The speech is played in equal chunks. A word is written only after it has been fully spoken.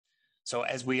So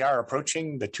as we are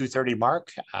approaching the 2:30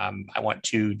 mark, I want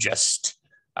to just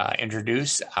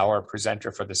introduce our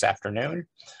presenter for this afternoon,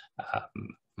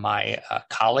 my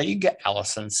colleague,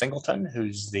 Allison Singleton,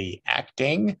 who's the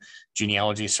acting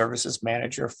genealogy services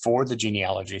manager for the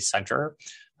Genealogy Center.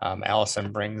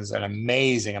 Allison brings an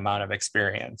amazing amount of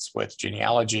experience with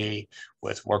genealogy,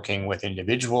 with working with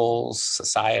individuals,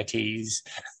 societies.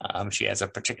 She has a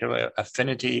particular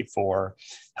affinity for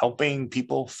helping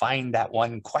people find that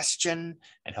one question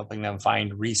and helping them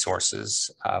find resources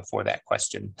for that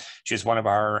question. She's one of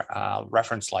our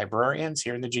reference librarians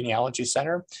here in the Genealogy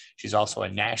Center. She's also a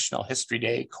National History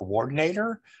Day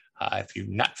coordinator. If you're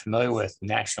not familiar with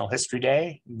National History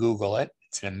Day, Google it.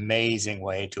 It's an amazing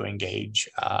way to engage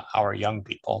our young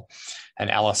people.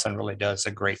 And Allison really does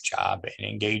a great job in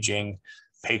engaging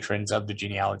patrons of the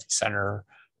Genealogy Center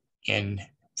in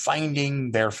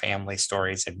finding their family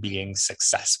stories and being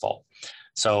successful.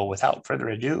 So without further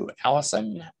ado,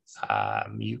 Allison,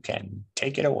 you can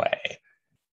take it away.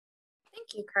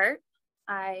 Thank you, Kurt.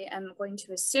 I am going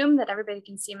to assume that everybody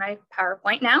can see my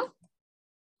PowerPoint now.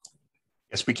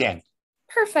 Yes, we can.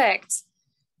 Perfect.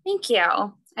 Thank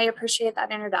you. I appreciate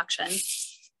that introduction.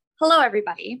 Hello,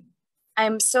 everybody.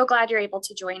 I'm so glad you're able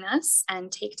to join us and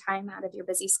take time out of your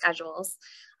busy schedules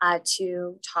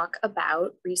to talk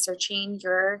about researching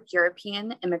your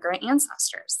European immigrant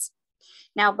ancestors.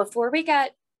 Now, before we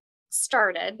get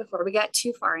started, before we get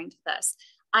too far into this,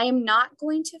 I am not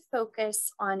going to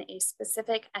focus on a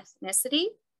specific ethnicity.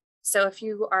 So if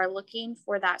you are looking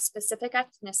for that specific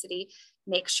ethnicity,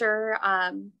 make sure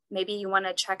maybe you want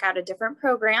to check out a different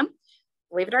program.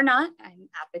 Believe it or not, I'm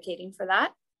advocating for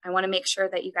that. I want to make sure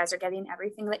that you guys are getting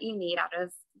everything that you need out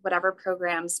of whatever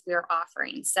programs we're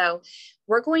offering. So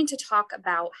we're going to talk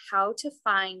about how to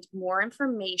find more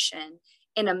information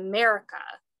in America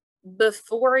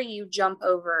before you jump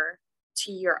over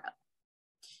to Europe.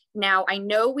 Now, I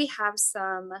know we have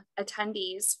some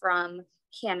attendees from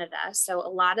Canada, so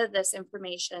a lot of this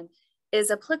information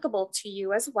is applicable to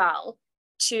you as well,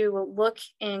 to look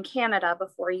in Canada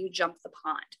before you jump the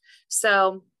pond.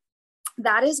 So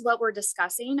that is what we're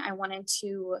discussing. I wanted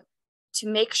to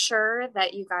make sure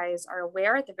that you guys are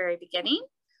aware at the very beginning.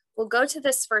 We'll go to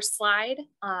this first slide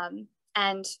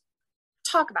and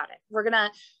talk about it.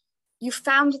 You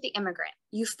found the immigrant.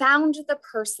 You found the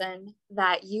person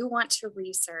that you want to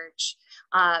research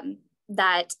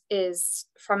that is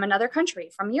from another country,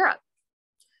 from Europe.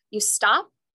 You stop,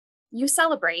 you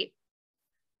celebrate,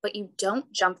 but you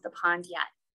don't jump the pond yet.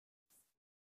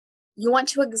 You want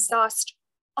to exhaust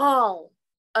all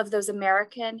of those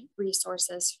American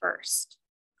resources first.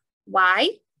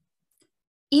 Why?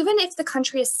 Even if the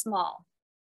country is small,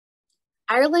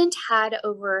 Ireland had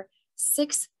over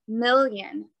 6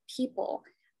 million people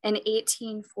in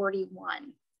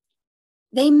 1841.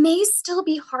 They may still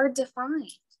be hard to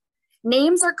find.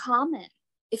 Names are common.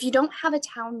 If you don't have a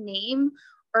town name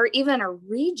or even a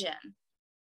region,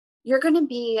 you're going to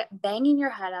be banging your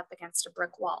head up against a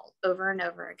brick wall over and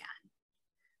over again.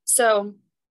 So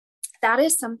that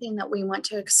is something that we want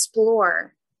to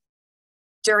explore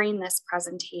during this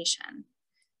presentation.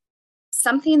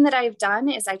 Something that I've done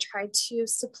is I tried to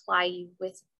supply you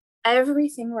with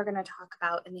everything we're going to talk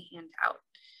about in the handout.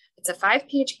 It's a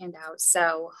 5-page handout,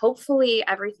 so hopefully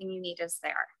everything you need is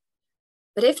there.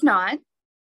 But if not,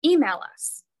 email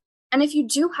us. And if you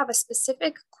do have a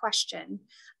specific question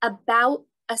about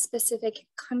a specific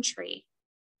country,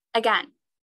 again,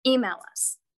 email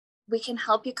us. We can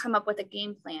help you come up with a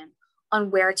game plan on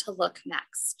where to look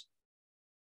next.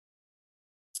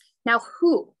 Now,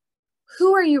 who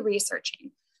are you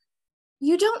researching?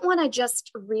 You don't want to just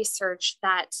research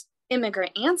that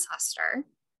immigrant ancestor.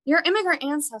 Your immigrant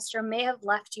ancestor may have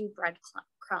left you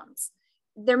breadcrumbs.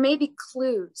 There may be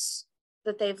clues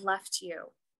that they've left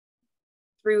you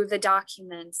through the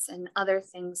documents and other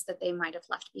things that they might have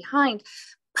left behind.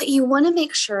 But you want to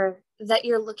make sure that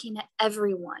you're looking at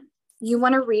everyone. You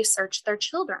want to research their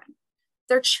children.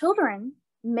 Their children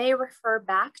may refer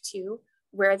back to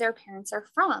where their parents are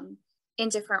from in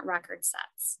different record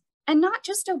sets, and not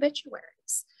just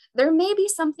obituaries. There may be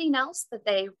something else that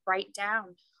they write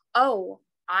down. Oh,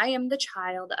 I am the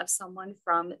child of someone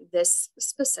from this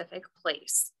specific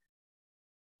place.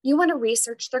 You want to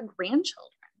research their grandchildren.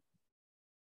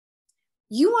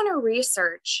 You want to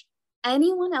research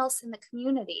anyone else in the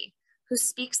community who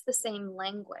speaks the same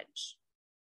language.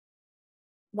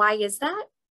 Why is that?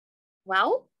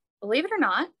 Well, believe it or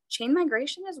not, chain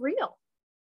migration is real.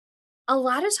 A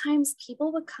lot of times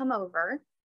people would come over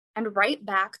and write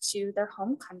back to their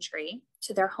home country,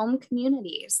 to their home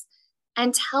communities,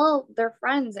 and tell their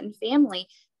friends and family,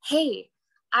 hey,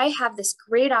 I have this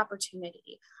great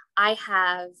opportunity. I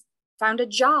have found a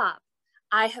job.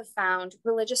 I have found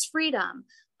religious freedom.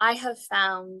 I have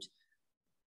found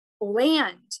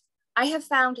land. I have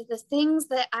found the things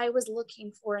that I was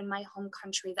looking for in my home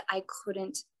country that I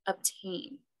couldn't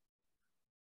obtain.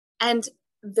 And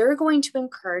they're going to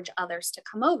encourage others to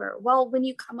come over. Well, when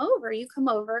you come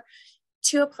over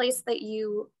to a place that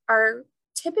you are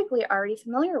typically already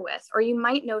familiar with, or you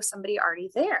might know somebody already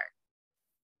there.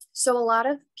 So a lot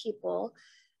of people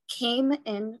came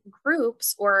in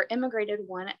groups or immigrated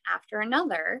one after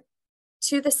another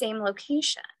to the same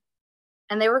location,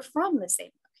 and they were from the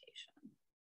same location.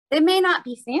 They may not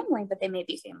be family, but they may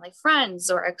be family friends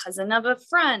or a cousin of a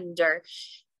friend, or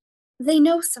they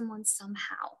know someone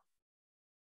somehow.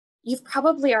 You've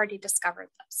probably already discovered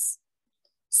this.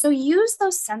 So use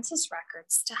those census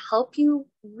records to help you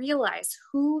realize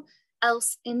who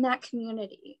else in that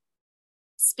community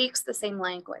speaks the same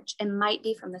language and might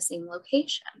be from the same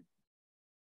location.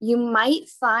 You might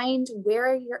find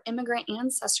where your immigrant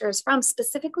ancestor is from,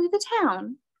 specifically the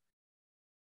town,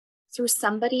 through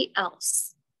somebody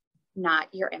else, not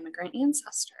your immigrant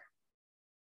ancestor.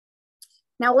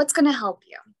 Now, what's going to help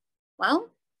you? Well,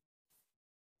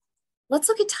 let's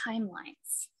look at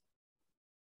timelines.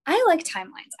 I like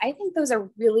timelines. I think those are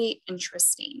really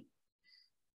interesting.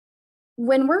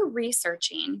 When we're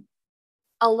researching,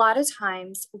 a lot of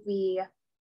times we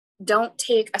don't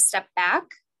take a step back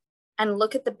and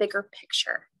look at the bigger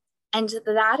picture. And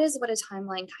that is what a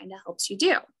timeline kind of helps you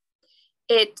do.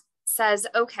 It says,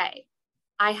 okay,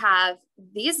 I have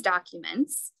these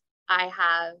documents, I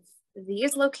have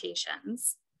these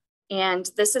locations, and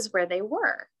this is where they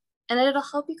were. And it'll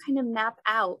help you kind of map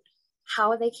out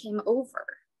how they came over.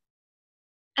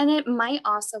 And it might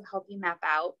also help you map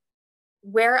out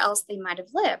where else they might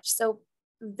have lived. So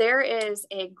there is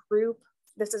a group,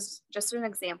 this is just an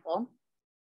example.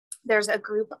 There's a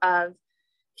group of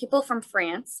people from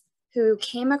France who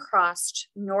came across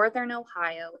northern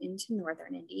Ohio into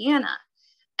northern Indiana.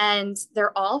 And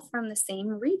they're all from the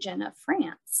same region of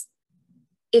France.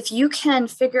 If you can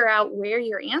figure out where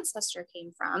your ancestor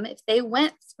came from, if they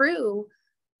went through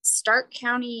Stark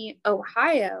County,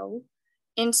 Ohio,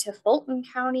 into Fulton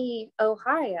County,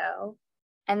 Ohio,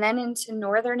 and then into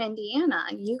northern Indiana,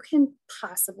 you can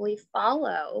possibly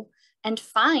follow and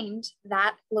find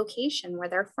that location where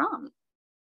they're from.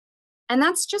 And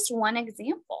that's just one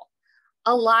example.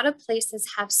 A lot of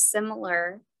places have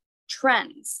similar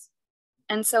trends.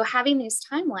 And so having these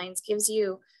timelines gives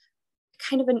you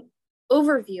kind of an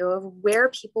overview of where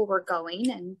people were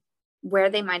going and where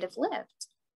they might have lived.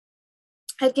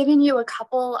 I've given you a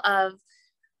couple of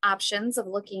options of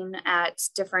looking at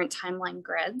different timeline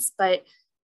grids, but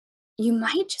you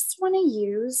might just want to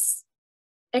use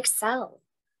Excel.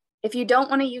 If you don't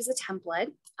want to use a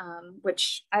template,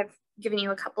 which I've given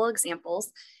you a couple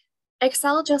examples,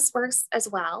 Excel just works as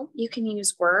well. You can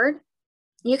use Word.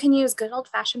 You can use good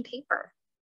old-fashioned paper.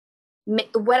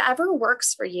 Whatever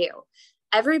works for you.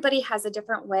 Everybody has a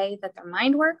different way that their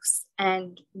mind works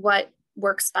and what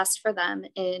works best for them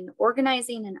in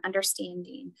organizing and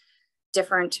understanding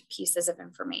different pieces of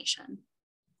information.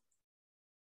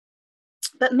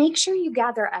 But make sure you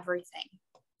gather everything.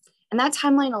 And that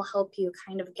timeline will help you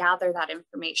kind of gather that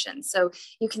information so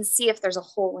you can see if there's a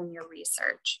hole in your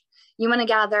research. You want to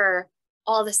gather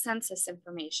all the census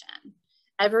information,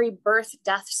 every birth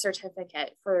death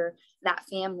certificate for that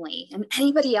family, and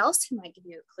anybody else who might give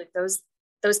you a clue,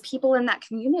 those people in that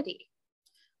community,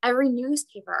 every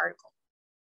newspaper article,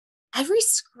 every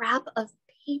scrap of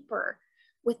paper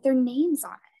with their names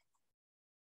on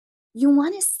it. You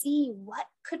want to see what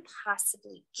could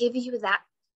possibly give you that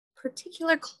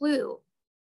particular clue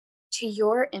to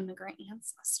your immigrant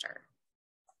ancestor.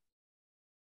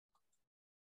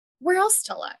 Where else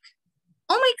to look?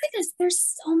 Oh my goodness, there's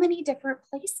so many different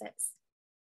places.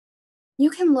 You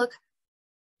can look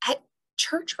at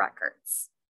church records.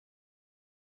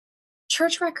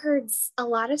 Church records, a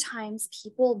lot of times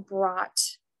people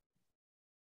brought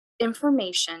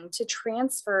information to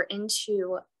transfer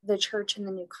into the church in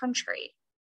the new country.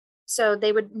 So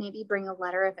they would maybe bring a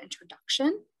letter of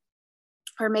introduction,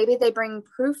 or maybe they bring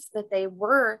proof that they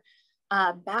were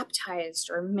baptized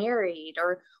or married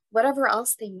or whatever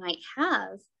else they might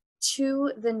have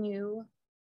to the new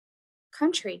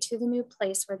country, to the new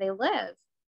place where they live.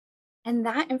 And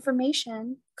that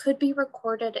information could be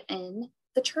recorded in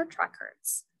the church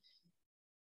records.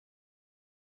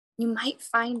 You might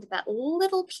find that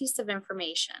little piece of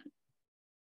information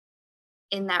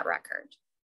in that record.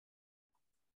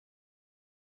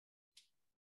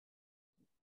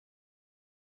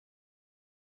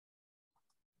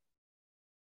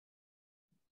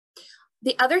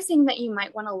 The other thing that you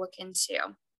might want to look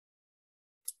into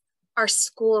are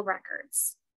school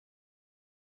records.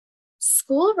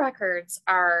 School records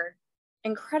are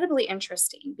incredibly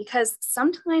interesting because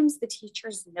sometimes the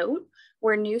teachers note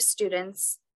where new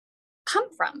students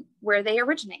come from, where they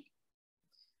originate.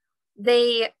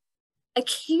 They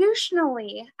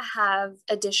occasionally have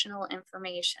additional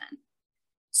information.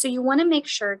 So you want to make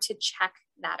sure to check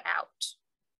that out.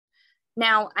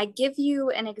 Now, I give you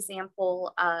an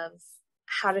example of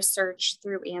how to search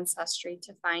through Ancestry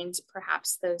to find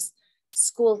perhaps those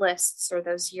school lists or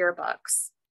those yearbooks.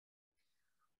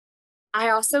 I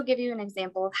also give you an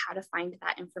example of how to find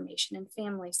that information in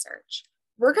Family Search.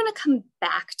 We're going to come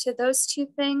back to those two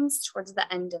things towards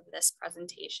the end of this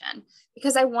presentation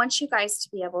because I want you guys to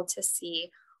be able to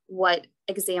see what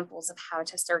examples of how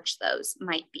to search those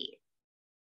might be.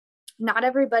 Not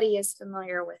everybody is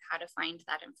familiar with how to find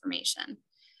that information.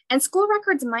 And school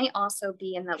records might also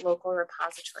be in that local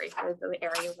repository for the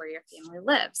area where your family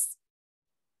lives.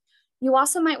 You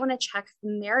also might want to check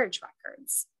marriage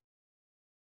records.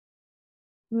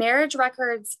 Marriage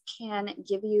records can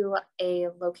give you a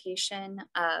location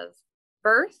of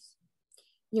birth.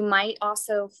 You might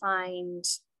also find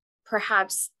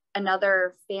perhaps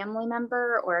another family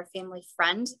member or a family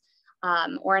friend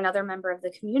or another member of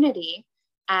the community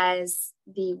as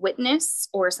the witness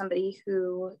or somebody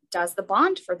who does the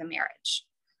bond for the marriage.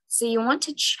 So you want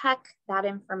to check that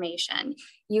information.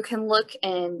 You can look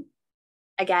in,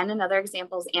 again, another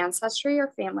example is Ancestry or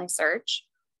Family Search,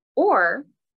 or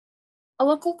a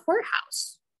local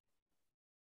courthouse.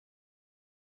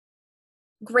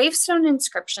 Gravestone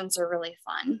inscriptions are really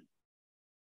fun.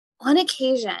 On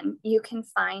occasion, you can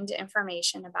find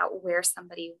information about where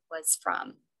somebody was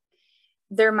from.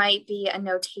 There might be a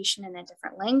notation in a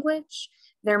different language.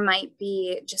 There might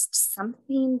be just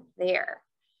something there.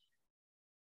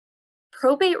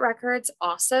 Probate records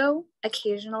also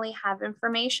occasionally have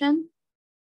information.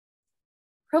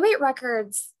 Probate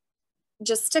records,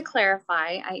 just to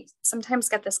clarify, I sometimes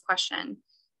get this question.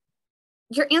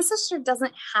 Your ancestor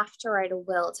doesn't have to write a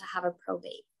will to have a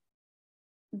probate.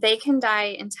 They can die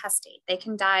intestate. They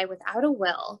can die without a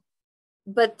will,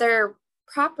 but their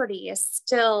property is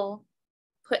still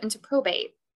put into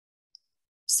probate.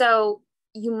 So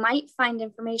you might find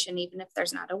information even if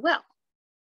there's not a will.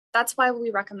 That's why we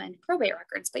recommend probate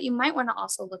records, but you might want to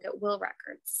also look at will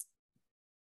records.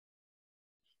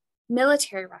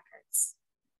 Military records.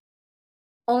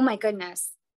 Oh my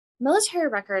goodness. Military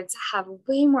records have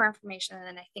way more information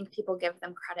than I think people give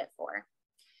them credit for.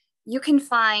 You can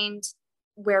find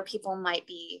where people might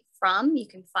be from. You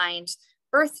can find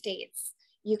birth dates.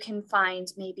 You can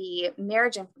find maybe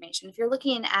marriage information. If you're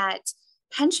looking at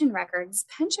pension records,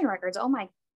 oh my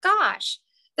gosh,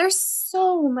 there's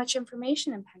so much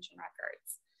information in pension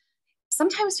records.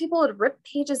 Sometimes people would rip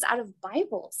pages out of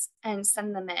Bibles and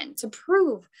send them in to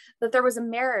prove that there was a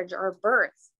marriage or a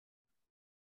birth.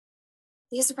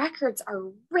 These records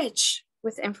are rich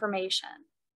with information.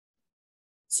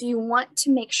 So you want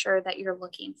to make sure that you're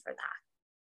looking for that.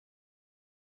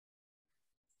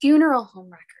 Funeral home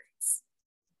records.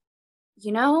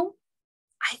 You know,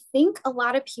 I think a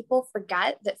lot of people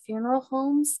forget that funeral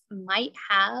homes might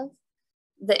have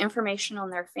the information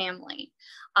on their family.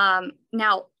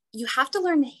 Now, you have to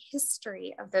learn the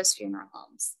history of those funeral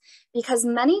homes because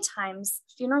many times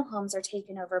funeral homes are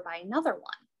taken over by another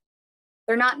one.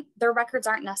 Their records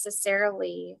aren't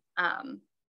necessarily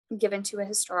given to a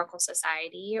historical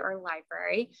society or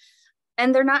library,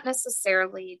 and they're not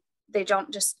necessarily, they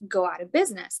don't just go out of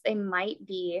business. They might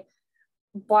be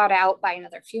bought out by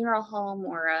another funeral home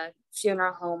or a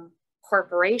funeral home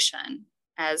corporation,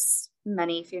 as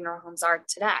many funeral homes are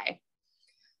today.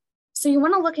 So you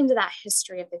want to look into that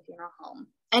history of the funeral home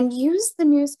and use the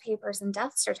newspapers and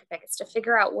death certificates to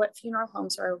figure out what funeral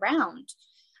homes are around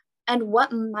and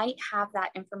what might have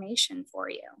that information for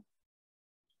you.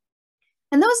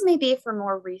 And those may be for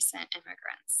more recent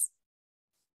immigrants.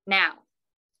 Now,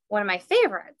 one of my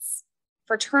favorites,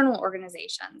 fraternal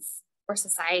organizations or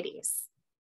societies.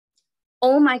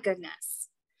 Oh my goodness.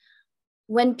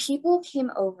 When people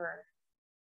came over,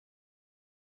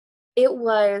 it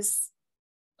was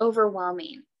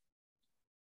overwhelming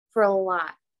for a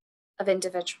lot of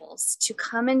individuals to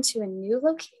come into a new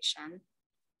location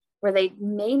where they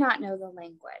may not know the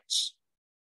language.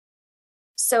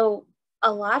 So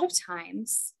a lot of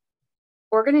times,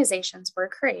 organizations were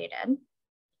created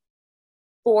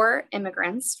for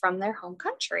immigrants from their home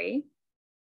country,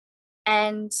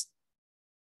 and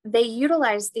they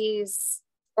utilize these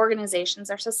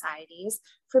organizations or societies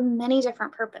for many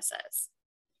different purposes,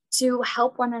 to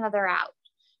help one another out,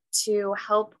 to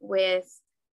help with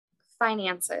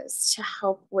finances, to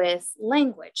help with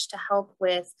language, to help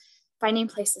with finding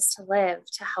places to live,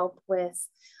 to help with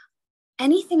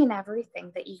anything and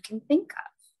everything that you can think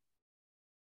of.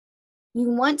 You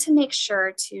want to make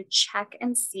sure to check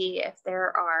and see if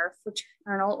there are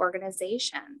fraternal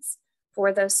organizations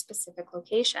for those specific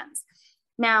locations.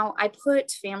 Now, I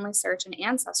put Family Search and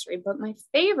Ancestry, but my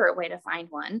favorite way to find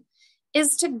one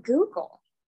is to Google.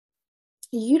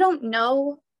 You don't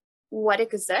know what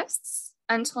exists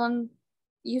until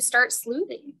you start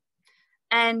sleuthing.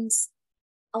 And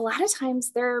a lot of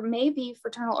times there may be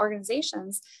fraternal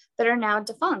organizations that are now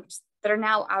defunct, that are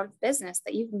now out of business,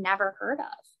 that you've never heard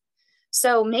of.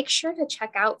 So make sure to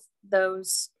check out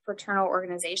those fraternal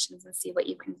organizations and see what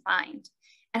you can find.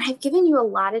 And I've given you a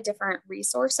lot of different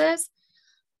resources.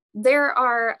 There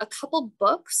are a couple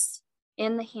books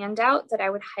in the handout that I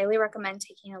would highly recommend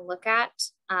taking a look at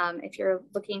if you're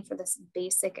looking for this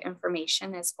basic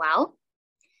information as well.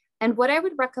 And what I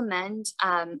would recommend,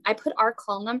 I put our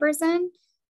call numbers in,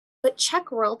 but check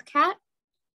WorldCat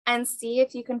and see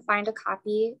if you can find a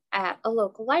copy at a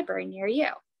local library near you,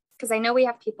 because I know we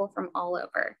have people from all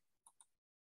over.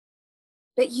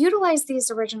 But utilize these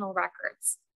original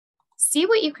records, see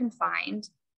what you can find,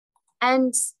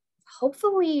 and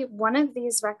hopefully one of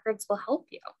these records will help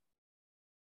you.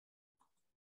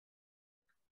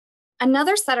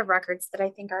 Another set of records that I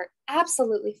think are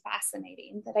absolutely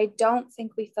fascinating that I don't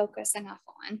think we focus enough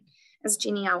on as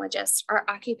genealogists are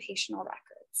occupational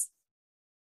records.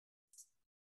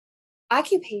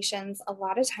 Occupations, a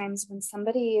lot of times when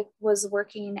somebody was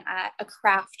working at a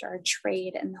craft or a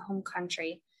trade in the home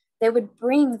country, they would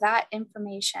bring that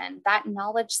information, that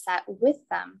knowledge set with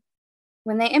them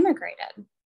when they immigrated.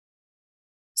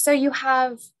 So you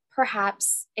have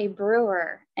perhaps a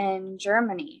brewer in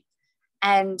Germany,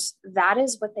 and that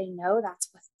is what they know, that's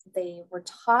what they were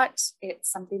taught.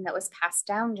 It's something that was passed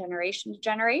down generation to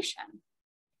generation.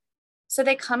 So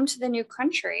they come to the new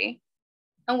country,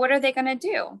 and what are they going to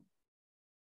do?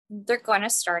 They're going to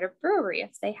start a brewery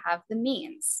if they have the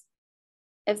means.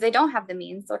 If they don't have the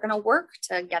means, they're going to work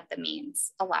to get the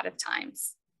means a lot of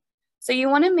times. So you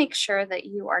want to make sure that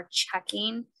you are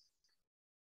checking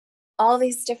all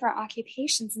these different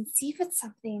occupations and see if it's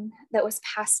something that was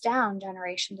passed down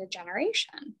generation to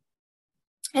generation.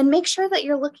 And make sure that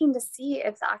you're looking to see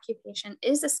if the occupation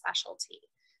is a specialty.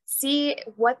 See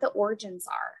what the origins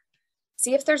are.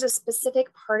 See if there's a specific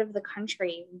part of the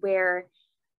country where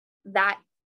that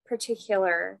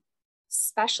particular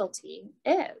specialty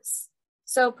is.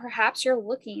 So perhaps you're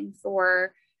looking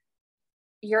for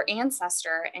your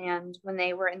ancestor, and when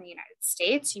they were in the United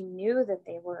States, you knew that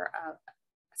they were a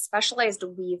specialized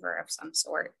weaver of some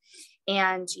sort,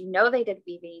 and you know they did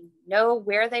weaving, you know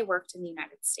where they worked in the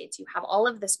United States, you have all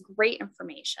of this great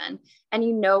information, and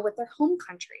you know what their home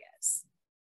country is.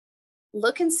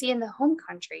 Look and see in the home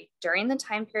country during the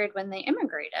time period when they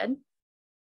immigrated,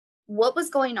 what was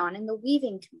going on in the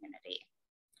weaving community.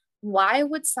 Why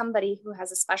would somebody who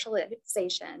has a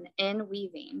specialization in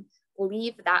weaving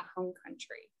leave that home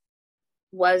country?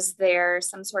 Was there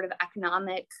some sort of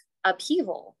economic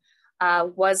upheaval?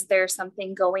 Was there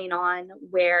something going on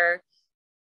where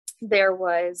there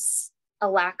was a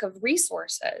lack of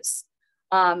resources?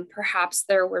 Perhaps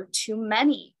there were too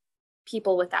many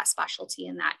people with that specialty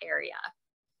in that area.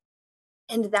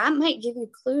 And that might give you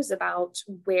clues about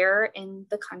where in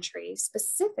the country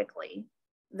specifically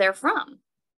they're from.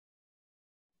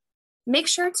 Make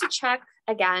sure to check,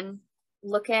 again,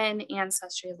 look in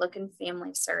Ancestry, look in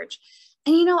Family Search.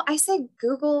 And you know, I say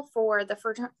Google for the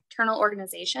fraternal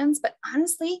organizations, but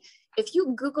honestly, if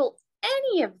you Google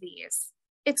any of these,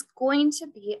 it's going to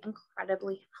be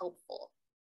incredibly helpful.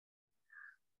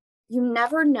 You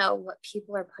never know what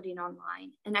people are putting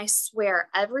online. And I swear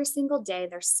every single day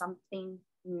there's something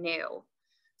new.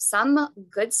 Some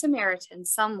good Samaritan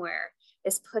somewhere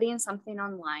is putting something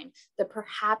online that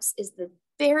perhaps is the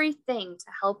very thing to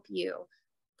help you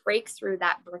break through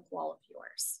that brick wall of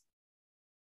yours.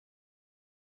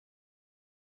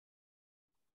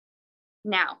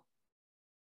 Now,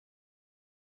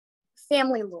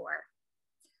 family lore.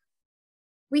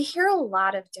 We hear a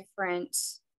lot of different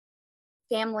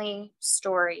family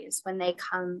stories when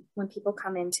people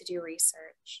come in to do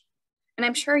research. And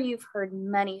I'm sure you've heard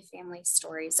many family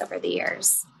stories over the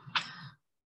years.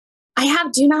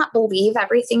 Do not believe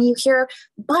everything you hear,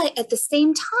 but at the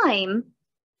same time,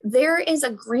 there is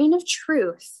a grain of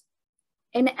truth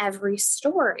in every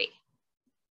story.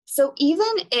 So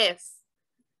even if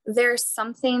there's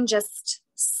something just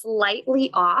slightly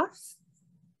off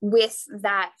with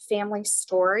that family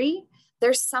story,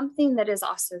 there's something that is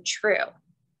also true.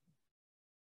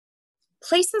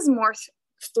 Places morph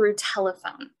through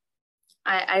telephone.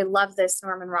 I love this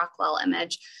Norman Rockwell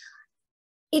image.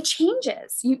 It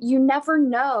changes. You never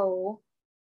know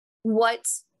what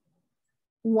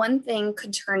one thing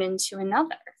could turn into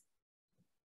another.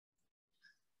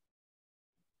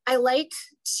 I like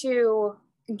to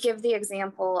give the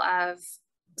example of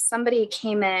somebody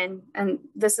came in, and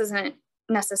this isn't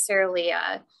necessarily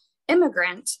a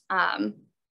immigrant,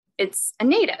 it's a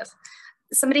native.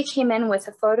 Somebody came in with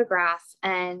a photograph,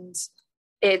 and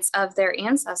it's of their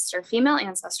ancestor, female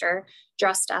ancestor,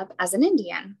 dressed up as an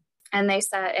Indian. And they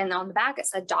said, and on the back it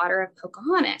said, daughter of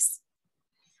Pocahontas.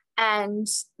 And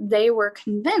they were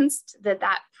convinced that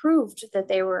that proved that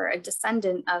they were a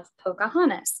descendant of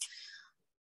Pocahontas,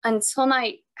 until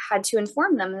I had to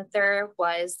inform them that there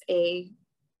was a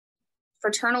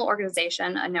fraternal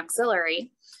organization, an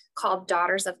auxiliary called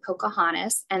Daughters of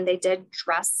Pocahontas, and they did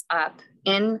dress up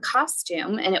in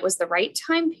costume, and it was the right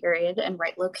time period and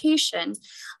right location.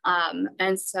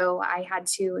 And so I had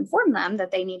to inform them that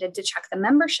they needed to check the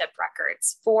membership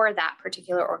records for that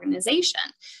particular organization,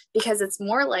 because it's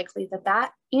more likely that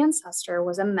that ancestor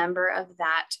was a member of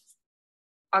that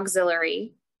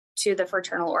auxiliary to the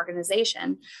fraternal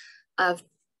organization of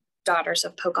Daughters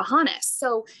of Pocahontas.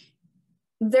 So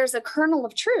there's a kernel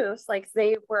of truth, like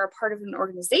they were a part of an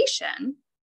organization,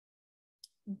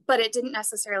 but it didn't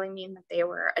necessarily mean that they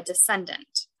were a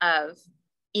descendant of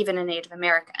even a Native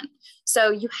American. So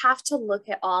you have to look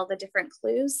at all the different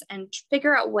clues and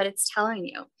figure out what it's telling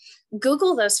you.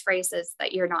 Google those phrases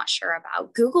that you're not sure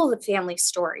about. Google the family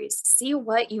stories, see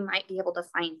what you might be able to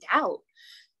find out.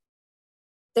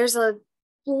 There's a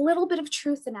little bit of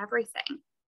truth in everything.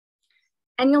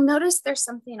 And you'll notice there's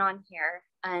something on here,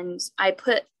 and I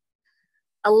put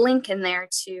a link in there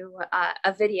to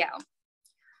a video.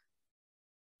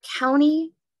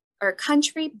 County or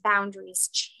country boundaries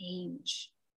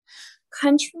change.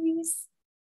 Countries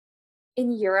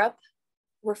in Europe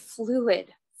were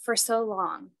fluid for so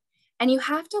long, and you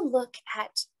have to look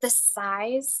at the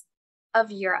size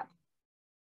of Europe.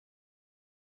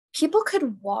 People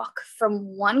could walk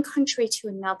from one country to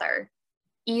another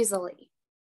easily.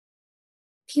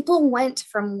 People went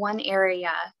from one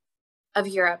area of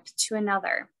Europe to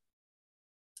another.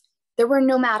 There were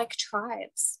nomadic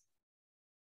tribes.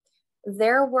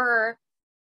 There were,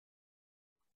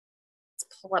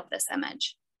 let's pull up this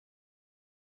image.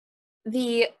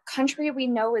 The country we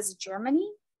know as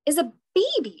Germany is a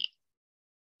baby.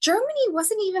 Germany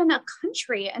wasn't even a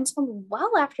country until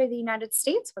well after the United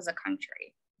States was a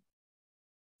country.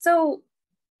 So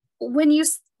when you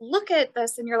look at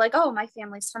this and you're like, oh, my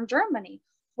family's from Germany.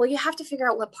 Well, you have to figure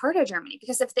out what part of Germany,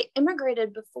 because if they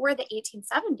immigrated before the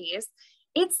 1870s,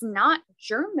 it's not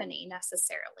Germany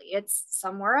necessarily. It's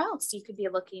somewhere else. You could be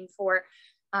looking for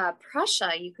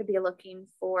Prussia. You could be looking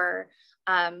for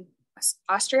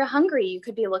Austria-Hungary. You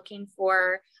could be looking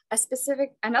for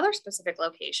another specific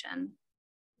location.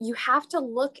 You have to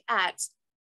look at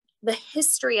the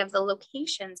history of the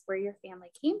locations where your family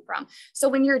came from. So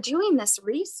when you're doing this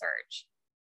research,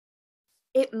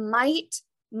 it might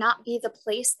not be the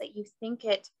place that you think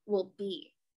it will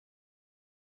be.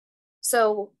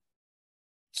 So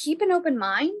keep an open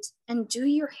mind and do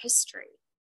your history.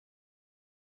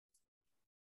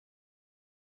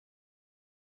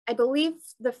 I believe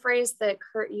the phrase that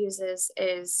Kurt uses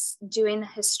is doing the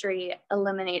history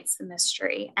eliminates the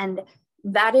mystery. And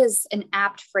that is an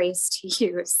apt phrase to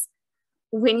use.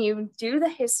 When you do the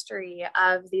history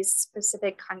of these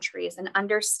specific countries and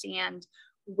understand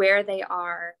where they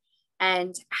are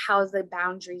and how the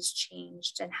boundaries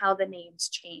changed and how the names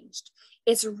changed,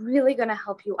 it's really going to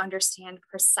help you understand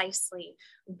precisely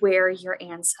where your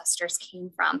ancestors came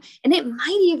from. And it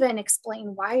might even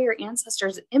explain why your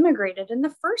ancestors immigrated in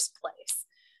the first place.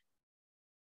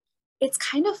 It's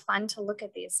kind of fun to look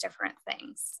at these different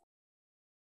things.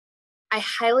 I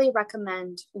highly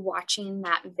recommend watching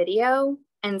that video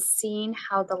and seeing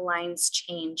how the lines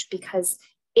change, because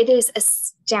it is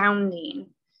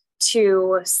astounding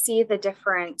to see the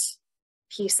different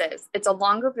pieces. It's a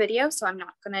longer video, so I'm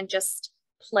not going to just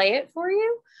play it for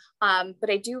you, but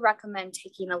I do recommend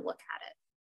taking a look at it.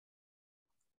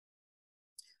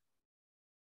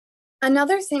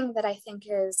 Another thing that I think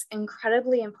is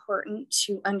incredibly important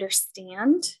to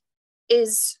understand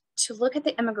is to look at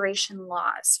the immigration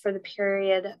laws for the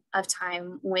period of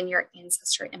time when your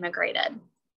ancestor immigrated.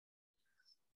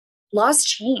 Laws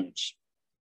change.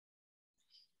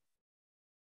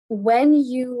 When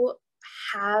you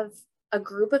have a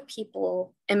group of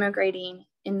people immigrating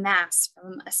en masse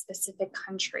from a specific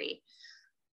country,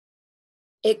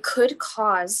 it could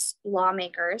cause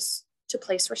lawmakers to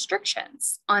place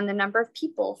restrictions on the number of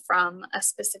people from a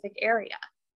specific area.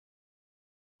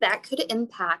 That could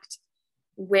impact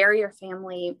where your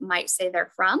family might say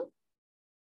they're from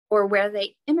or where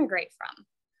they immigrate from.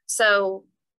 So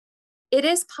it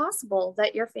is possible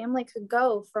that your family could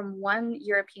go from one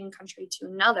European country to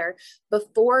another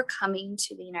before coming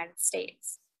to the United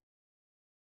States.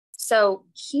 So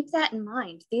keep that in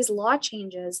mind. These law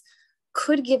changes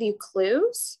could give you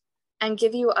clues and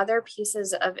give you other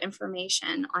pieces of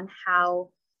information on how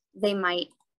they might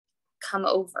come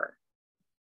over.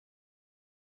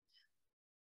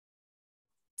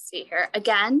 Let's see here.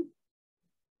 Again,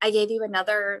 I gave you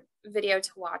another video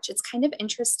to watch. It's kind of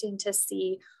interesting to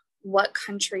see what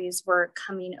countries were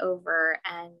coming over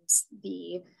and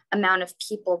the amount of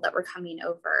people that were coming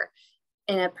over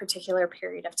in a particular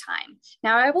period of time.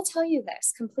 Now, I will tell you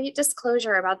this, complete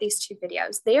disclosure about these two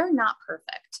videos, they are not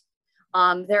perfect.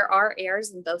 There are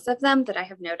errors in both of them that I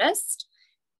have noticed.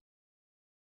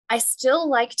 I still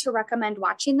like to recommend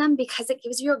watching them because it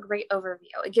gives you a great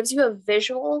overview. It gives you a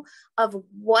visual of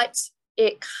what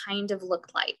it kind of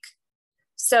looked like.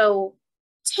 So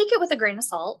take it with a grain of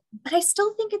salt, but I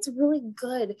still think it's really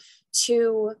good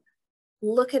to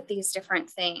look at these different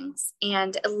things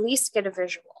and at least get a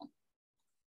visual.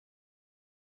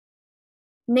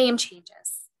 Name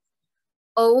changes.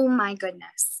 Oh my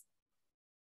goodness.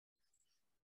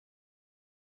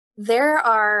 There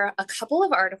are a couple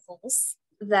of articles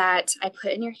that I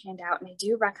put in your handout, and I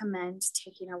do recommend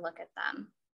taking a look at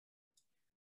them.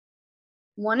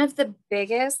 One of the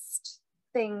biggest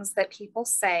things that people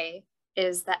say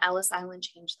is that Ellis Island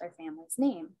changed their family's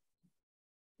name.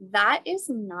 That is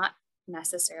not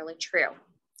necessarily true.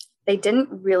 They didn't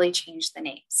really change the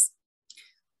names.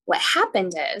 What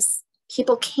happened is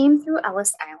people came through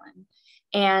Ellis Island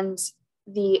and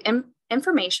the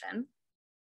information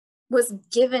was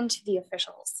given to the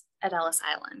officials at Ellis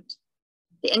Island.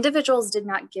 The individuals did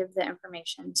not give the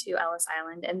information to Ellis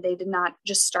Island, and they did not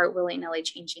just start willy-nilly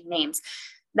changing names.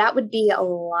 That would be a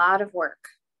lot of work.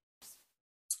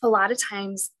 A lot of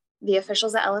times, the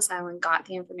officials at Ellis Island got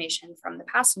the information from the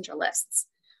passenger lists,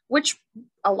 which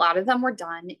a lot of them were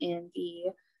done in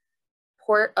the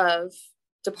port of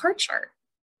departure.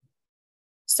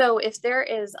 So if there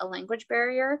is a language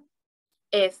barrier,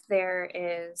 if there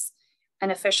is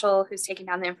an official who's taking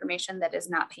down the information that is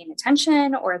not paying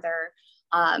attention, or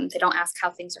they don't ask how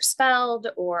things are spelled,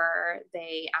 or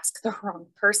they ask the wrong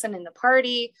person in the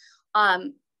party,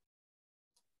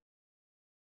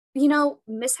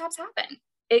 mishaps happen.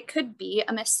 It could be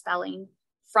a misspelling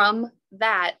from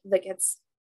that gets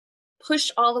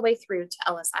pushed all the way through to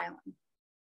Ellis Island.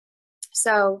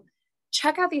 So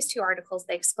check out these two articles.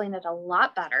 They explain it a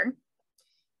lot better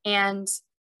and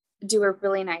do a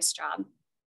really nice job.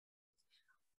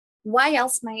 Why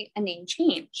else might a name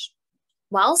change?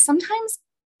 Well, sometimes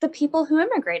the people who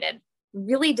immigrated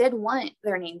really did want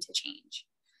their name to change.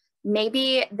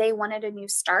 Maybe they wanted a new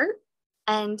start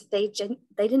and they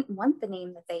didn't want the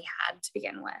name that they had to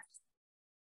begin with.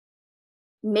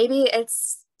 Maybe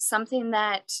it's something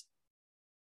that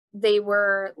they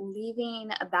were leaving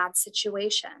a bad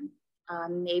situation.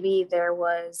 Maybe there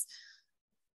was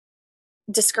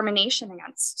discrimination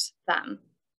against them.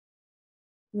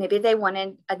 Maybe they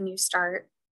wanted a new start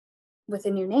with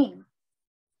a new name.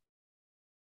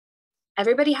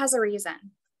 Everybody has a reason.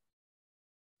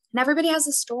 And everybody has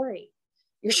a story.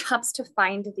 Your job's to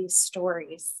find these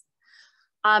stories.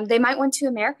 They might want to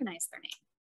Americanize their name.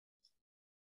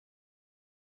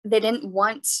 They didn't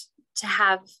want to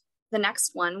have the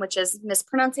next one, which is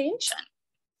mispronunciation.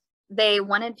 They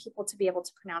wanted people to be able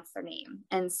to pronounce their name.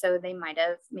 And so they might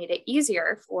have made it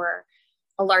easier for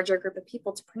a larger group of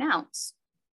people to pronounce.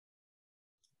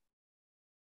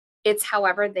 It's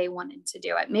however they wanted to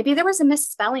do it. Maybe there was a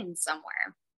misspelling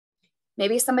somewhere.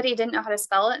 Maybe somebody didn't know how to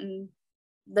spell it and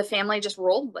the family just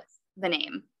rolled with the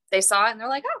name. They saw it and they're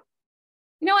like, oh,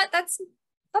 you know what? That's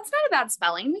not a bad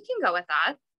spelling. We can go with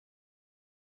that.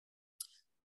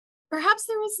 Perhaps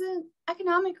there was an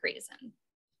economic reason.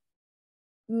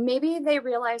 Maybe they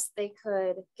realized they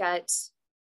could get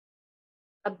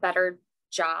a better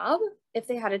job if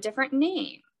they had a different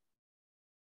name.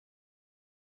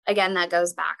 Again, that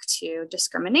goes back to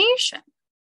discrimination.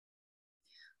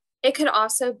 It could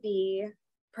also be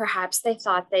perhaps they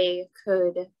thought they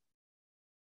could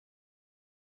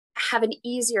have an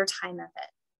easier time of it.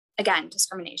 Again,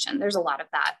 discrimination, there's a lot of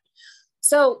that.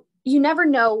 So you never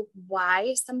know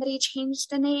why somebody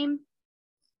changed a name,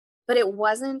 but it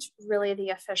wasn't really the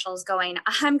officials going,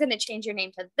 I'm going to change your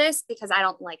name to this because I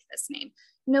don't like this name.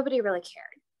 Nobody really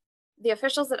cared. The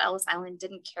officials at Ellis Island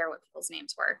didn't care what people's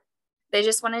names were. They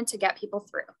just wanted to get people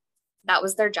through. That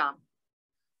was their job.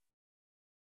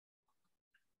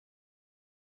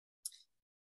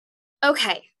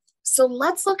 Okay, So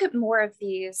let's look at more of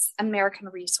these American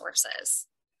resources.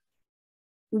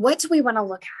 What do we want to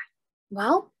look at?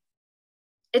 Well,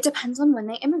 it depends on when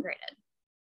they immigrated.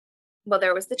 Whether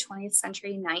it was the 20th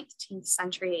century, 19th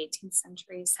century, 18th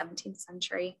century, 17th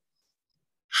century.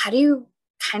 How do you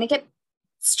kind of get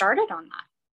started on that?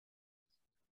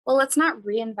 Well, let's not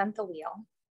reinvent the wheel.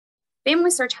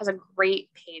 Family Search has a great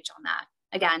page on that.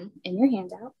 Again, in your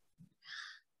handout.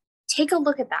 Take a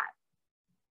look at that.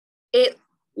 It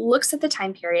looks at the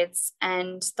time periods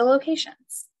and the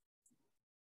locations.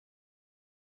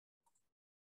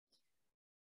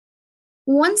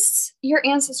 Once your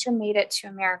ancestor made it to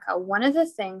America, one of the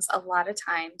things a lot of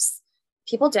times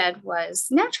people did was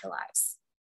naturalize.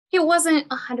 It wasn't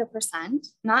 100%.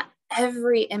 Not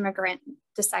every immigrant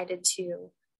decided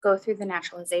to go through the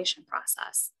naturalization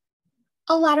process.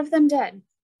 A lot of them did.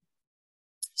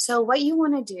 So what you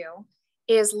want to do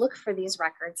is look for these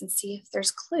records and see if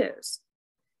there's clues.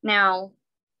 Now,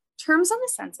 terms on the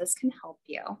census can help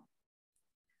you.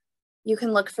 You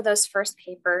can look for those first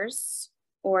papers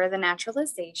or the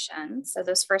naturalization. So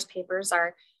those first papers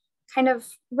are kind of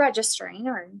registering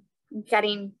or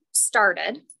getting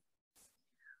started.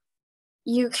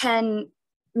 You can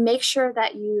make sure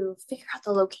that you figure out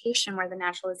the location where the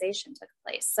naturalization took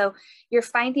place. So you're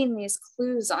finding these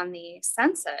clues on the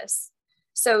census.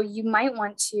 So you might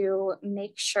want to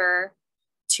make sure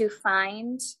to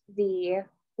find the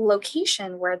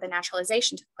location where the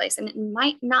naturalization took place. And it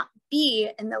might not be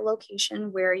in the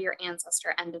location where your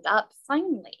ancestor ended up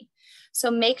finally. So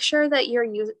make sure that you're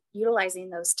utilizing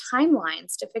those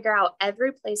timelines to figure out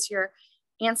every place your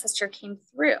ancestor came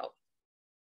through.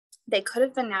 They could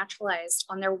have been naturalized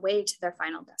on their way to their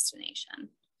final destination.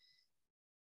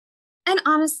 And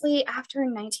honestly, after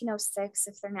 1906,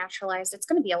 if they're naturalized, it's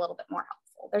going to be a little bit more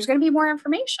helpful. There's going to be more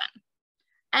information.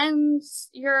 And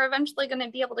you're eventually going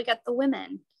to be able to get the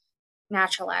women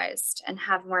naturalized and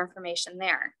have more information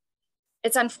there.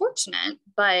 It's unfortunate,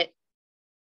 but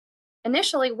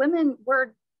initially women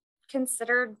were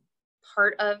considered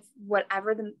part of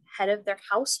whatever the head of their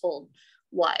household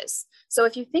was. So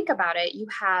if you think about it, you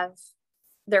have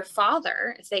their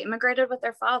father, if they immigrated with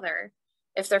their father,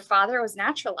 if their father was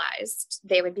naturalized,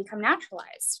 they would become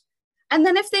naturalized. And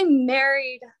then if they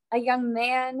married a young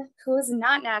man who was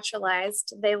not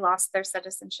naturalized, they lost their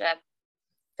citizenship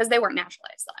because they weren't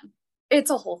naturalized then. It's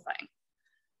a whole thing.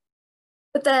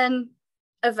 But then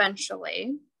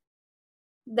eventually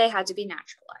they had to be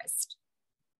naturalized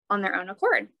on their own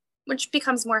accord, which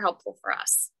becomes more helpful for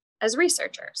us as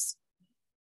researchers.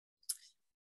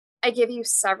 I give you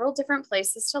several different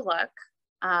places to look.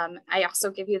 I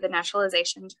also give you the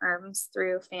naturalization terms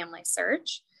through Family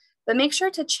Search, but make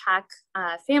sure to check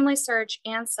Family Search,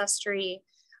 Ancestry,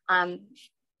 and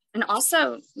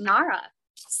also NARA.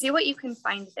 See what you can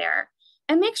find there.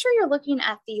 And make sure you're looking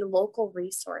at the local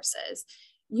resources.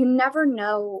 You never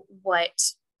know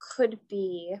what could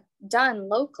be done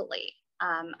locally.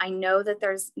 I know that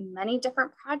there's many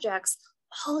different projects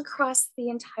all across the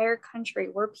entire country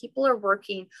where people are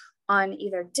working on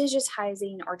either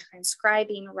digitizing or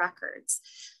transcribing records.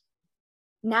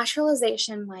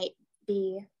 Naturalization might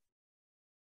be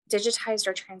digitized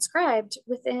or transcribed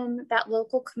within that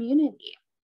local community.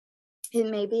 It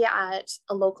may be at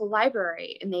a local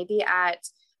library, it may be at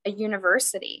a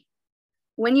university.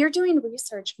 When you're doing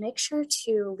research, make sure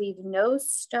to leave no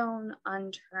stone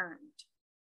unturned.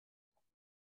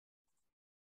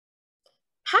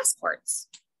 Passports.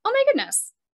 Oh my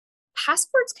goodness.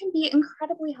 Passports can be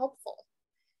incredibly helpful.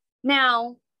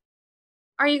 Now,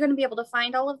 are you going to be able to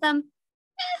find all of them?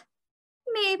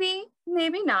 Maybe,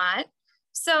 maybe not.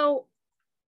 So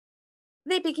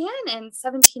they began in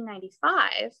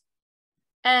 1795,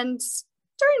 and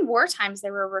during war times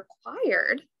they were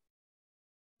required,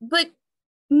 but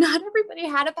not everybody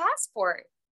had a passport.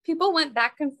 People went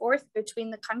back and forth between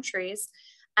the countries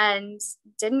and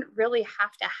didn't really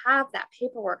have to have that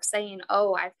paperwork saying,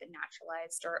 oh, I've been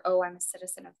naturalized, or oh, I'm a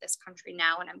citizen of this country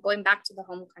now, and I'm going back to the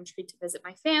home country to visit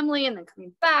my family and then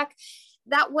coming back.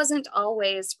 That wasn't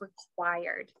always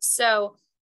required. So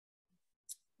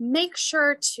make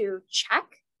sure to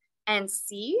check and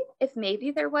see if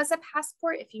maybe there was a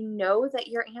passport. If you know that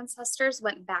your ancestors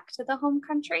went back to the home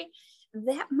country,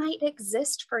 that might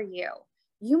exist for you.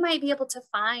 You might be able to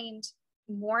find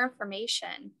more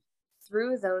information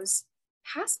through those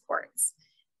passports.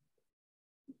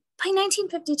 By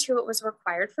 1952, it was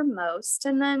required for most,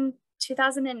 and then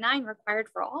 2009 required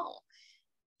for all.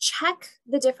 Check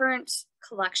the different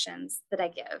collections that I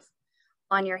give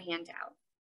on your handout.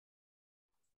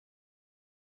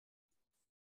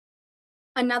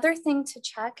 Another thing to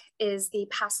check is the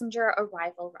passenger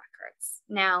arrival records.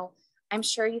 Now, I'm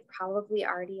sure you've probably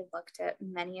already looked at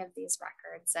many of these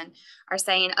records and are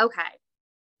saying, okay,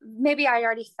 maybe I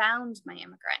already found my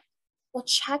immigrant. Well,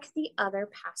 check the other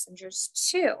passengers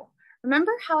too.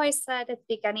 Remember how I said at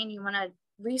the beginning, you want to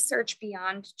research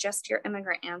beyond just your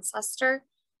immigrant ancestor?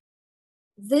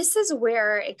 This is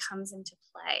where it comes into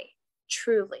play,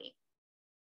 truly.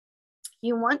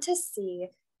 You want to see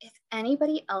if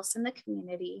anybody else in the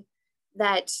community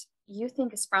that you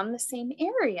think is from the same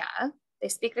area, they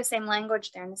speak the same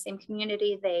language, they're in the same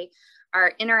community, they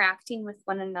are interacting with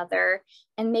one another,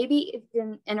 and maybe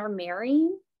even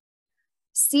intermarrying,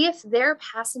 see if their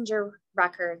passenger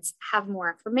records have more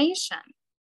information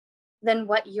than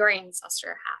what your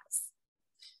ancestor has.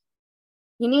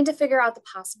 You need to figure out the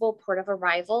possible port of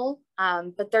arrival,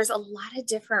 but there's a lot of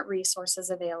different resources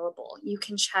available. You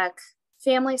can check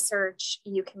Family Search,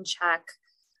 you can check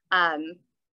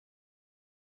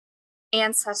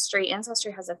Ancestry.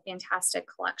 Ancestry has a fantastic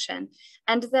collection.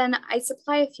 And then I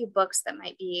supply a few books that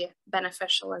might be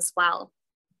beneficial as well.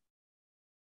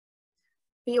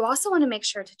 But you also want to make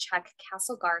sure to check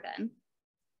Castle Garden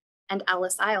and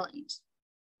Ellis Island.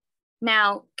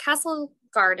 Now, Castle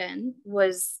Garden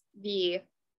was the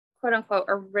quote unquote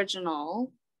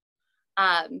original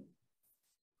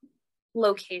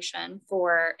location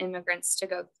for immigrants to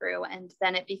go through, and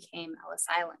then it became Ellis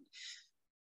Island.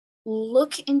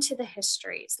 Look into the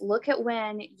histories. Look at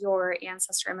when your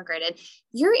ancestor immigrated.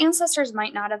 Your ancestors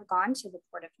might not have gone to the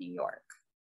Port of New York.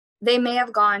 They may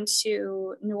have gone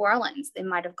to New Orleans. They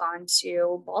might have gone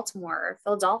to Baltimore or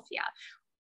Philadelphia.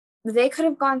 They could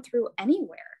have gone through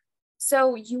anywhere.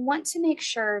 So you want to make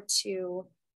sure to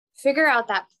figure out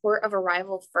that port of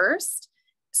arrival first.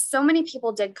 So many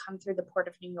people did come through the Port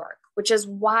of New York, which is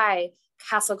why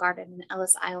Castle Garden and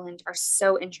Ellis Island are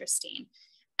so interesting,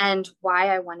 and why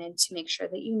I wanted to make sure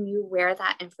that you knew where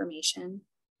that information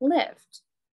lived.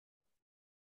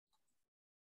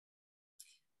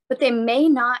 But they may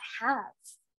not have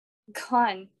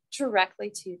gone directly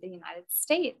to the United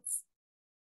States.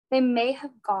 They may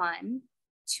have gone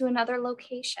to another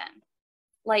location,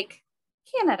 like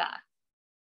Canada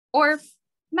or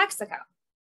Mexico.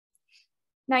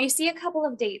 Now you see a couple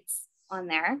of dates on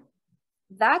there.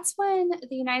 That's when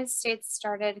the United States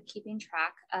started keeping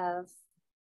track of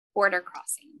border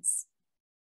crossings.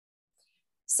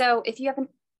 So if you have an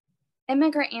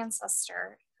immigrant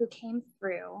ancestor who came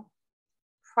through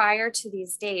prior to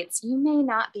these dates, you may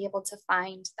not be able to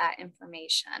find that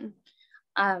information.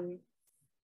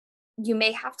 You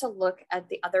may have to look at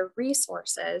the other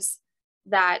resources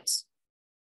that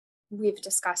we've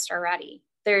discussed already.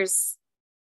 There's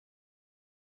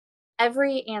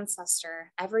every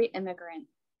ancestor, every immigrant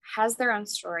has their own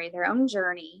story, their own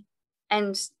journey,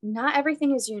 and not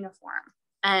everything is uniform.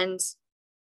 And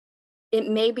it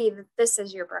may be that this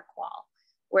is your brick wall,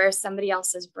 where somebody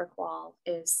else's brick wall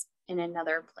is in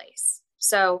another place.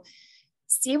 So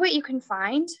see what you can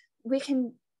find. We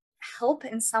can help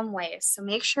in some ways. So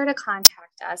make sure to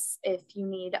contact us if you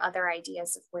need other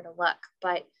ideas of where to look,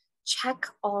 but check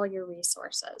all your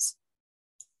resources.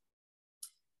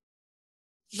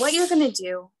 What you're going to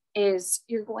do is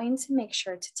you're going to make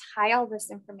sure to tie all this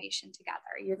information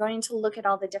together. You're going to look at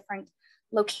all the different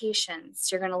locations.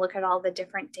 You're going to look at all the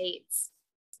different dates.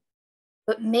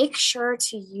 But make sure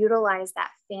to utilize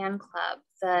that fan club,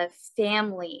 the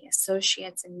family,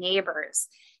 associates, and neighbors.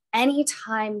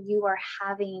 Anytime you are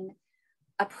having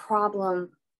a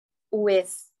problem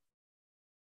with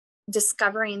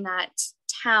discovering that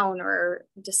town or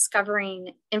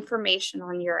discovering information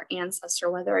on your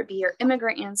ancestor, whether it be your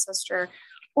immigrant ancestor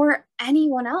or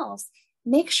anyone else,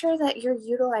 make sure that you're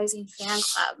utilizing fan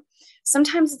club.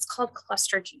 Sometimes it's called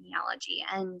cluster genealogy,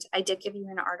 and I did give you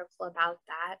an article about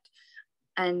that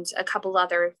and a couple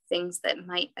other things that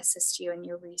might assist you in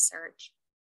your research.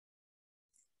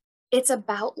 It's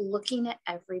about looking at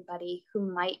everybody who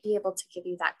might be able to give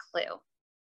you that clue.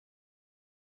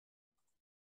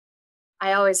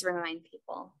 I always remind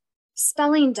people,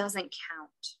 spelling doesn't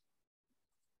count.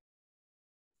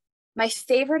 My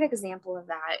favorite example of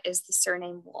that is the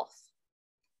surname Wolf.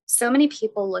 So many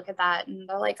people look at that and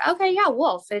they're like, okay, yeah,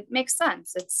 Wolf, it makes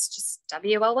sense. It's just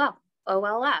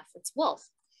W-O-L-F, it's Wolf.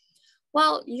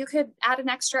 Well, you could add an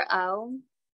extra O.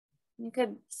 You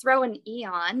could throw an E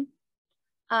on.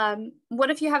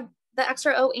 What if you have the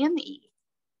extra O and the E?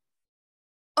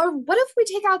 Or what if we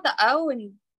take out the O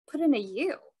and put in a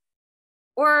U?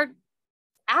 Or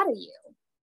add a U?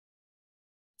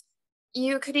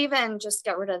 You could even just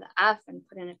get rid of the F and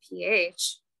put in a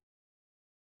PH.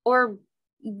 Or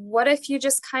what if you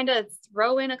just kind of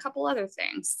throw in a couple other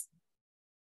things?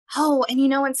 Oh, and you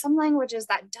know, in some languages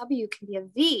that W can be a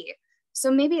V. So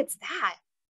maybe it's that.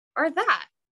 or that,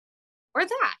 or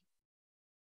that.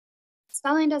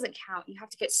 Spelling doesn't count. You have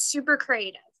to get super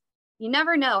creative. You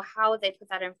never know how they put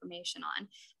that information on.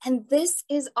 And this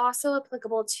is also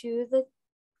applicable to the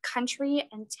country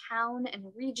and town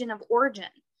and region of origin.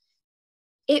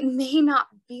 It may not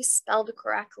be spelled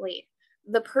correctly.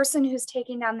 The person who's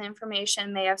taking down the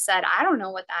information may have said, I don't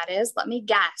know what that is, let me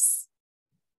guess.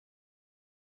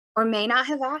 Or may not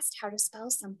have asked how to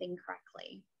spell something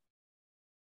correctly,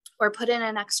 or put in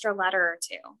an extra letter or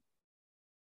two.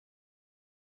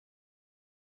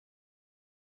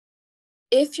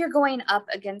 If you're going up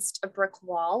against a brick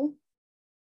wall,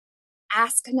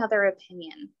 ask another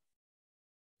opinion.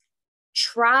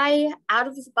 Try out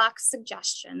of the box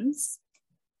suggestions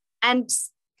and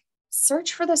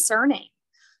search for the surname.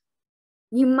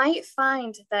 You might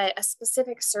find that a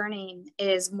specific surname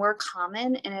is more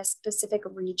common in a specific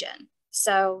region.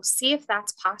 So see if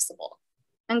that's possible.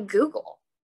 And Google.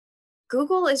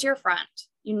 Google is your friend.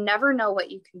 You never know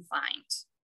what you can find.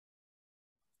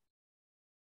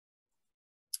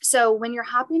 So when you're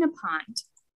hopping a pond,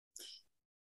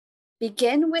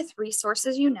 begin with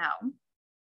resources you know,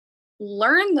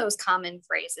 learn those common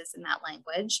phrases in that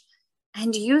language,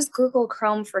 and use Google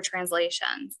Chrome for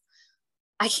translations.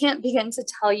 I can't begin to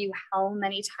tell you how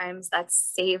many times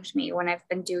that's saved me when I've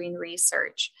been doing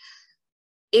research.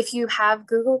 If you have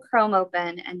Google Chrome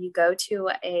open and you go to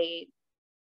a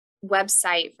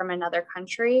website from another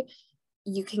country,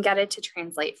 you can get it to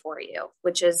translate for you,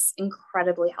 which is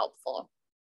incredibly helpful.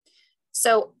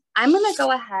 So I'm going to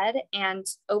go ahead and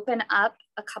open up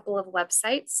a couple of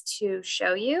websites to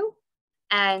show you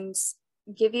and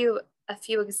give you a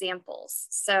few examples.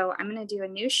 So I'm going to do a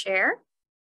new share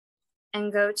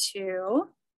and go to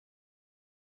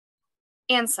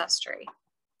Ancestry.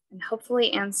 And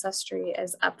hopefully Ancestry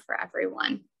is up for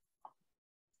everyone.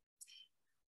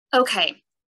 Okay.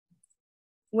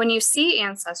 When you see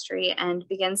Ancestry and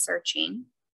begin searching,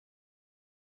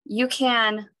 you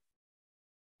can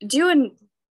do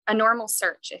a normal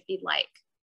search if you'd like.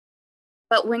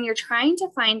 But when you're trying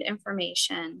to find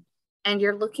information and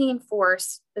you're looking for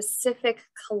specific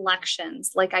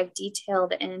collections, like I've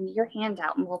detailed in your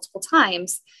handout multiple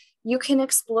times, you can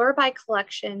explore by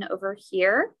collection over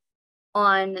here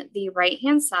on the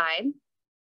right-hand side,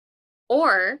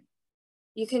 or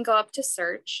you can go up to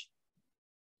search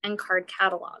and card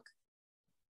catalog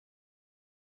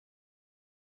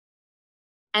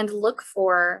and look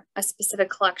for a specific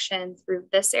collection through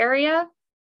this area,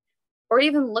 or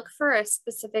even look for a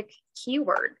specific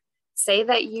keyword. Say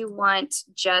that you want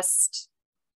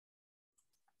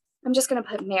I'm just going to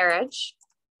put marriage.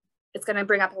 It's going to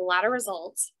bring up a lot of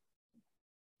results,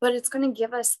 but it's going to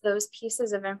give us those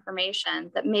pieces of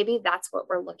information that maybe that's what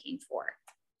we're looking for.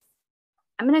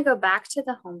 I'm going to go back to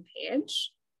the home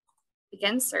page,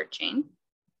 begin searching.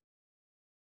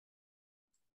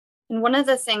 And one of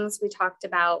the things we talked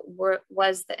about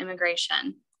was the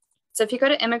immigration. So if you go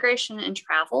to immigration and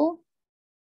travel,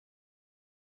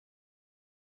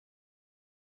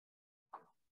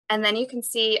 and then you can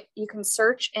see, you can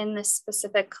search in this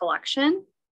specific collection,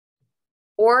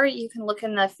 or you can look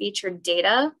in the featured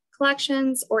data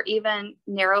collections, or even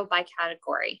narrow by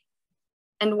category.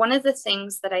 And one of the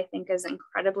things that I think is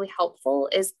incredibly helpful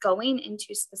is going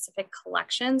into specific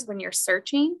collections when you're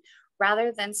searching,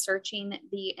 rather than searching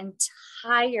the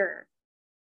entire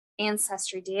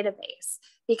ancestry database,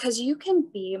 because you can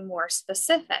be more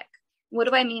specific. What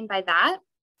do I mean by that?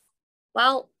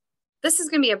 Well, this is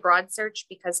going to be a broad search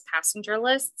because passenger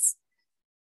lists,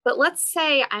 but let's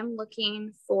say I'm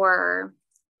looking for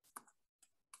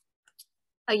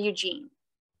a Eugene.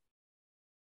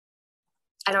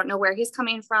 I don't know where he's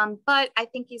coming from, but I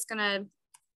think he's gonna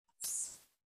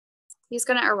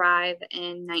arrive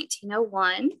in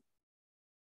 1901.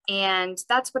 And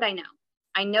that's what I know.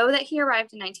 I know that he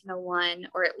arrived in 1901,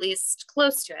 or at least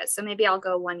close to it. So maybe I'll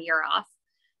go 1 year off,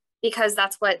 because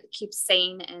that's what keeps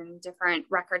saying in different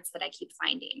records that I keep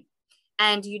finding.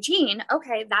 And Eugene,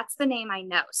 okay, that's the name I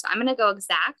know. So I'm gonna go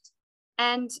exact,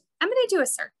 and I'm gonna do a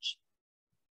search.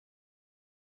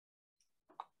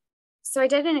 So I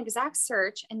did an exact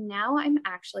search, and now I'm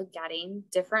actually getting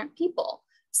different people.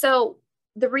 So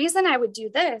the reason I would do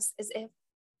this is if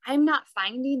I'm not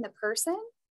finding the person,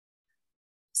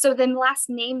 so then last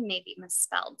name may be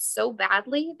misspelled so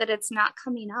badly that it's not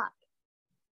coming up.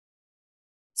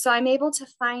 So I'm able to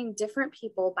find different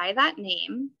people by that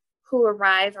name who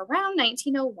arrive around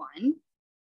 1901.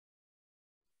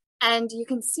 And you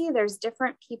can see there's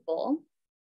different people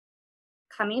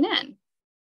coming in.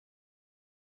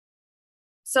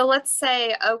 So let's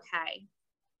say, okay,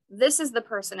 this is the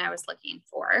person I was looking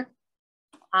for.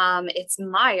 It's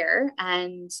Meyer,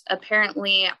 and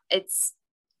apparently it's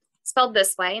spelled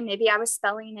this way. Maybe I was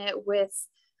spelling it with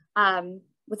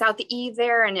without the E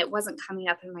there and it wasn't coming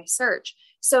up in my search.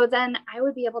 So then I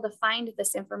would be able to find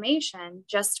this information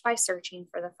just by searching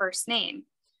for the first name.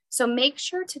 So make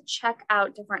sure to check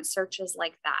out different searches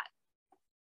like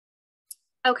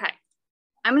that. Okay,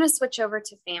 I'm going to switch over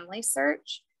to family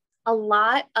search. A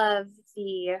lot of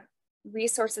the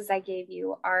resources I gave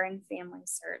you are in family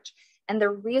search. And the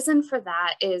reason for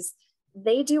that is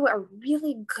they do a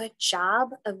really good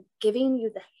job of giving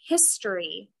you the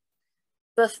history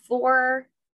before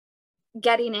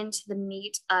getting into the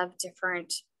meat of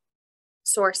different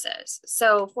sources.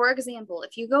 So for example,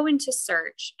 if you go into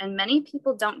search, and many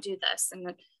people don't do this,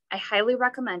 and I highly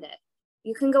recommend it,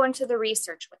 you can go into the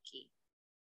research wiki.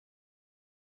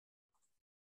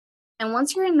 And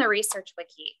once you're in the research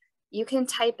wiki, you can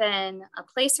type in a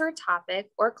place or a topic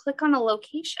or click on a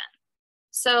location.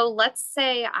 So let's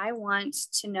say I want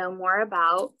to know more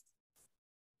about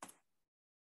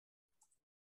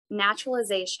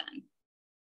naturalization.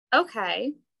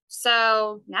 Okay,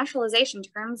 so naturalization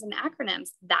terms and acronyms,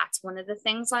 that's one of the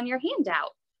things on your handout.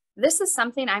 This is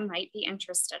something I might be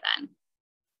interested in.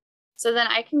 So then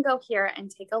I can go here and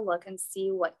take a look and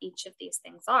see what each of these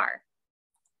things are.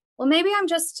 Well, maybe I'm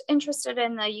just interested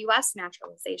in the US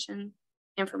naturalization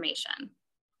information.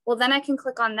 Well, then I can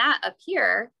click on that up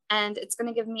here and it's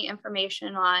going to give me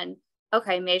information on,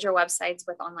 okay, major websites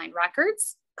with online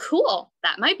records. Cool,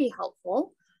 that might be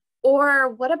helpful. Or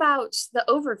what about the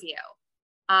overview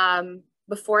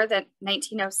before the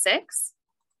 1906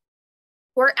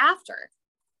 or after?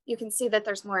 You can see that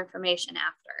there's more information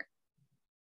after.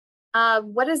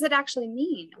 What does it actually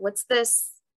mean? What's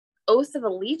this oath of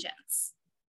allegiance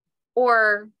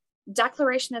or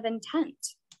declaration of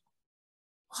intent?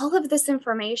 All of this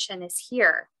information is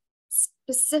here,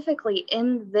 specifically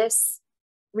in this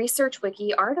Research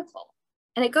Wiki article.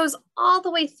 And it goes all the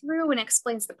way through and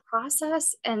explains the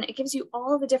process, and it gives you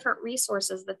all the different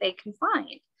resources that they can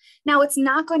find. Now, it's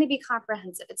not going to be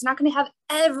comprehensive. It's not going to have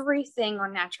everything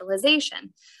on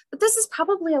naturalization, but this is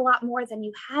probably a lot more than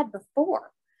you had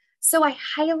before. So I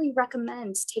highly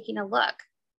recommend taking a look.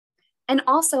 And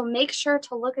also make sure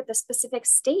to look at the specific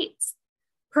states.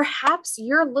 Perhaps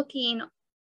you're looking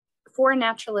for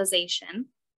naturalization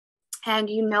and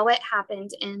you know it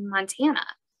happened in Montana.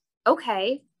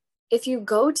 Okay, if you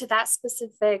go to that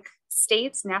specific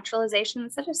state's naturalization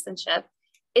and citizenship,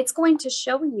 it's going to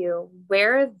show you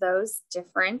where those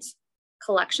different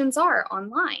collections are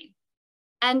online.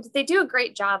 And they do a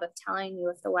great job of telling you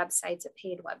if the website's a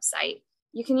paid website.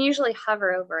 You can usually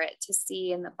hover over it to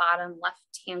see in the bottom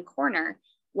left-hand corner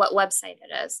what website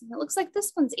it is. And it looks like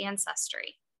this one's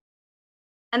Ancestry.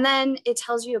 And then it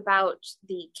tells you about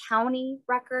the county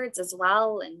records as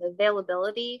well and the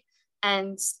availability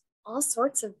and all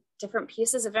sorts of different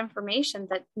pieces of information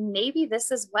that maybe this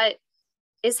is what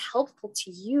is helpful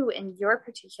to you in your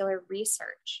particular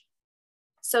research.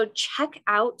 So check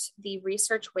out the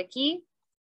Research Wiki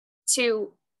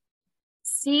to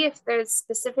see if there's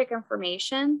specific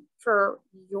information for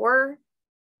your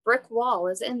brick wall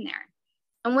is in there.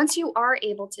 And once you are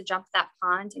able to jump that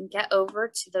pond and get over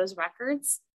to those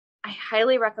records, I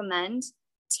highly recommend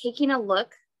taking a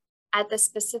look at the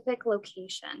specific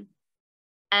location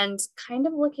and kind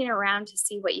of looking around to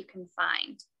see what you can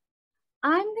find.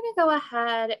 I'm going to go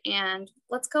ahead and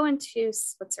let's go into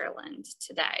Switzerland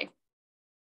today.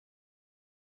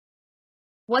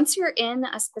 Once you're in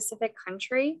a specific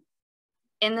country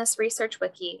in this Research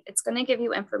Wiki, it's going to give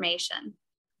you information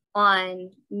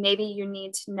on maybe you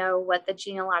need to know what the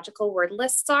genealogical word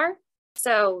lists are.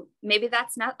 So maybe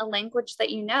that's not a language that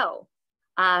you know.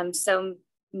 So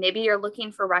maybe you're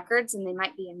looking for records and they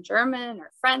might be in German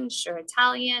or French or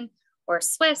Italian or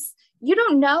Swiss. You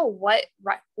don't know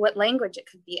what language it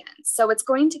could be in. So it's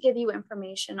going to give you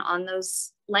information on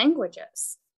those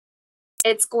languages.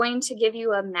 It's going to give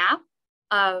you a map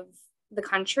of the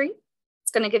country.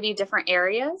 It's going to give you different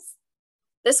areas.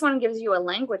 This one gives you a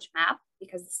language map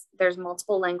because there's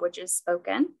multiple languages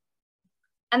spoken.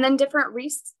 And then different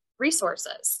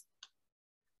resources.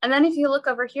 And then if you look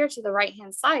over here to the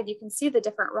right-hand side, you can see the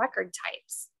different record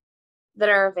types that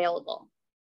are available.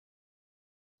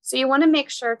 So you want to make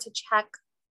sure to check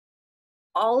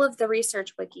all of the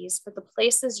research wikis for the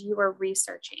places you are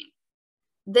researching.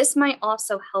 This might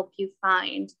also help you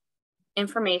find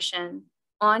information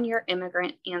on your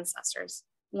immigrant ancestors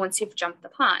once you've jumped the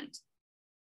pond.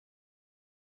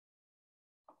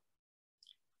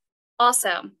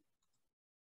 Also,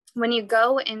 when you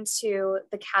go into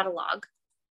the catalog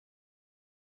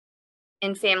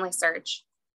in Family Search,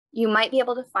 you might be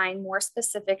able to find more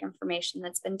specific information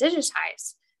that's been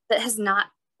digitized that has not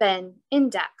been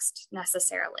indexed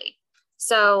necessarily.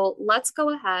 So let's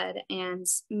go ahead and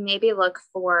maybe look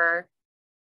for,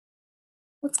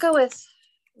 let's go with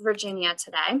Virginia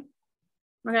today.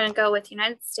 We're going to go with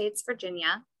United States,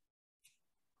 Virginia,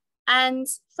 and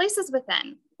places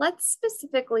within. Let's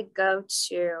specifically go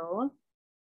to,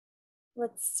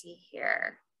 let's see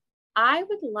here. I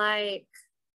would like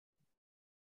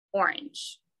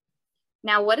Orange.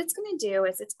 Now what it's going to do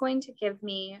is it's going to give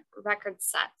me record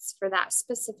sets for that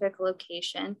specific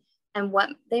location and what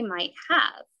they might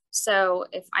have. So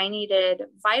if I needed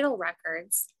vital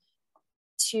records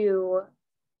to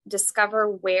discover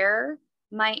where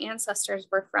my ancestors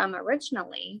were from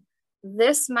originally,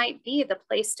 this might be the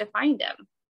place to find them.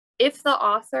 If the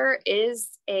author is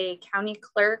a county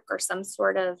clerk or some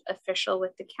sort of official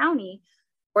with the county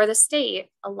or the state,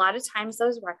 a lot of times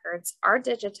those records are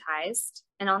digitized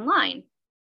and online.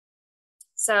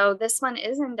 So this one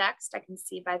is indexed, I can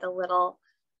see by the little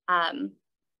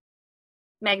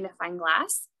magnifying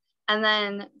glass. And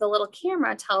then the little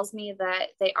camera tells me that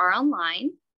they are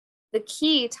online. The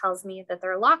key tells me that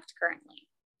they're locked currently.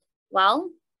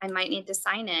 Well, I might need to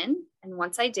sign in. And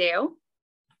once I do,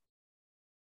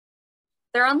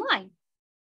 they're online.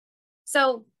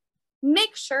 So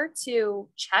make sure to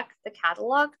check the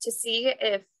catalog to see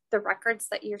if the records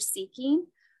that you're seeking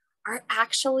are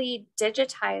actually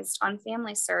digitized on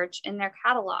Family Search in their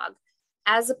catalog,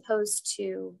 as opposed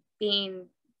to being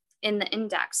in the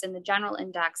index, in the general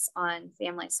index on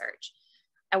Family Search.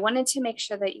 I wanted to make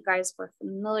sure that you guys were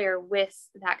familiar with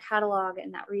that catalog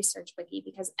and that research wiki,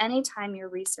 because anytime you're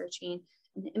researching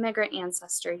an immigrant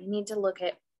ancestor, you need to look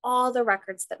at all the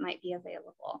records that might be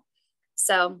available.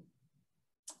 So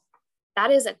that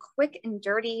is a quick and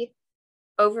dirty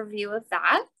overview of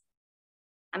that.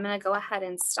 I'm going to go ahead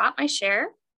and stop my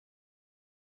share.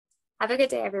 Have a good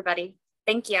day, everybody.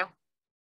 Thank you.